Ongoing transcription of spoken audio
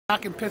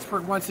Back in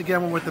Pittsburgh once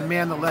again, we're with the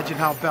man, the legend,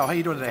 Hal Bell. How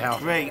you doing today, Hal?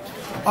 Great.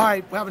 All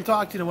right, we haven't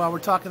talked to you in a while. We're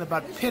talking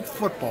about Pitt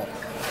football.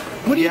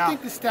 What do you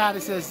think the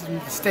status is in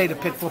the state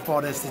of Pitt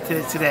football is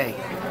today?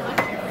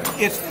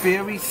 It's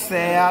very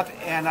sad,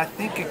 and I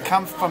think it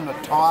comes from the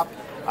top.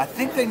 I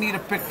think they need a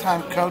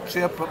big-time coach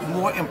here, but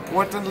more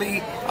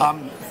importantly,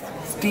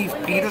 Steve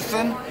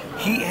Peterson.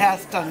 He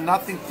has done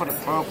nothing for the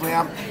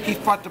program. He's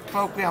brought the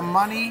program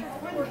money,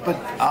 but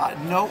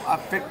no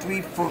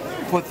victory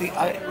for the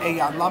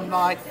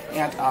alumni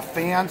and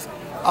fans.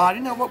 You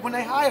know what? When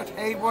they hired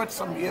Hayward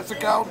some years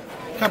ago,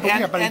 a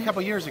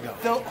couple years ago,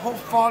 the whole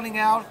falling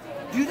out,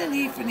 you didn't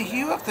even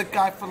hear of the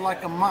guy for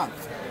like a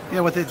month. Yeah,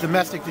 with the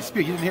domestic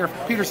dispute, you didn't hear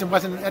Peterson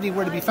wasn't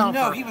anywhere to be found.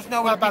 No, he was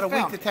nowhere to be found. About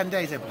a week to 10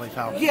 days, I believe.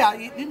 Hal. Yeah,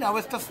 you know,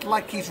 it's just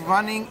like he's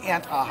running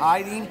and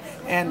hiding,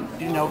 and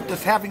you know,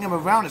 just having him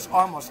around is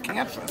almost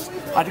cancerous.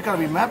 I got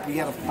to remember he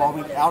had a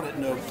falling out at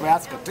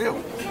Nebraska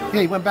too.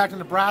 Yeah, he went back to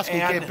Nebraska. He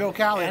gave Bill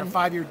Cowley a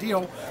 5-year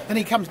deal. Then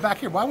he comes back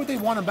here. Why would they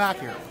want him back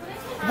here?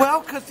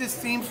 Well, because it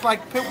seems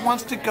like Pitt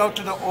wants to go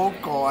to the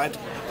old guard,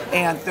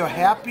 and they're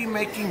happy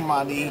making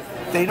money.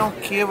 They don't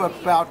care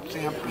about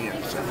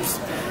championships.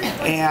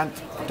 And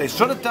they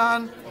should have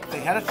done, they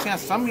had a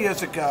chance some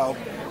years ago.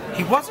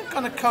 He wasn't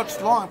going to coach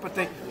long, but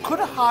they could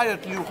have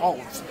hired Lou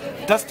Holtz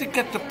just to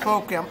get the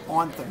program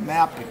on the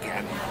map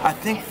again. I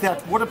think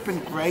that would have been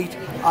great.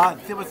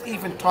 There was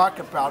even talk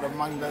about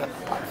among the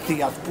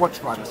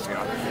sports writers here.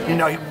 You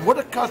know, he would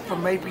have coached for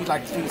maybe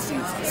like 3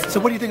 seasons.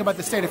 So what do you think about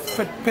the state of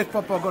Pitt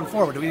football going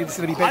forward? Do we need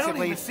to be basically... I don't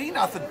even see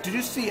nothing. Do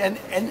you see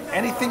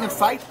anything in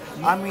sight?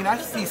 I mean, I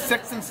see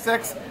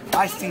 6-6.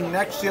 I see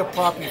next year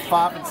probably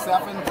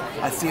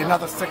 5-7. I see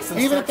another 6-6.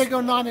 Even if they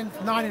go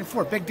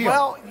 9-4, big deal.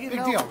 Well,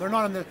 big deal. They're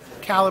not on the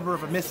caliber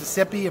of a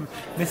Mississippi and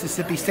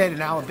Mississippi State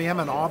and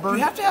Alabama and Auburn.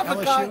 You have to have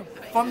LSU. a guy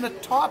from the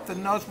top that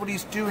knows what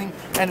he's doing,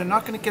 and they're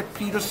not going to get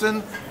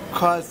Peterson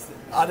because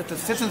the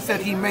decisions that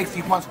he makes,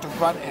 he wants to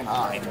run and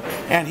hide,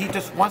 and he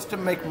just wants to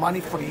make money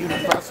for the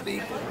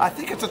university. I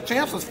think it's a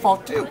chancellor's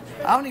fault too.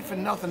 I don't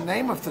even know the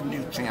name of the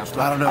new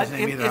chancellor. I don't know his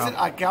name either. Is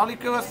it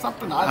Gallagher or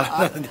something?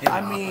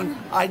 I mean,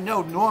 I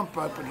know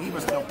Nuremberg, but he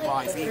was no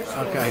prize either.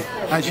 Okay.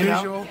 As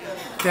usual,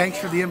 thanks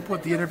for the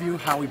input, the interview,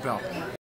 Howie Bell.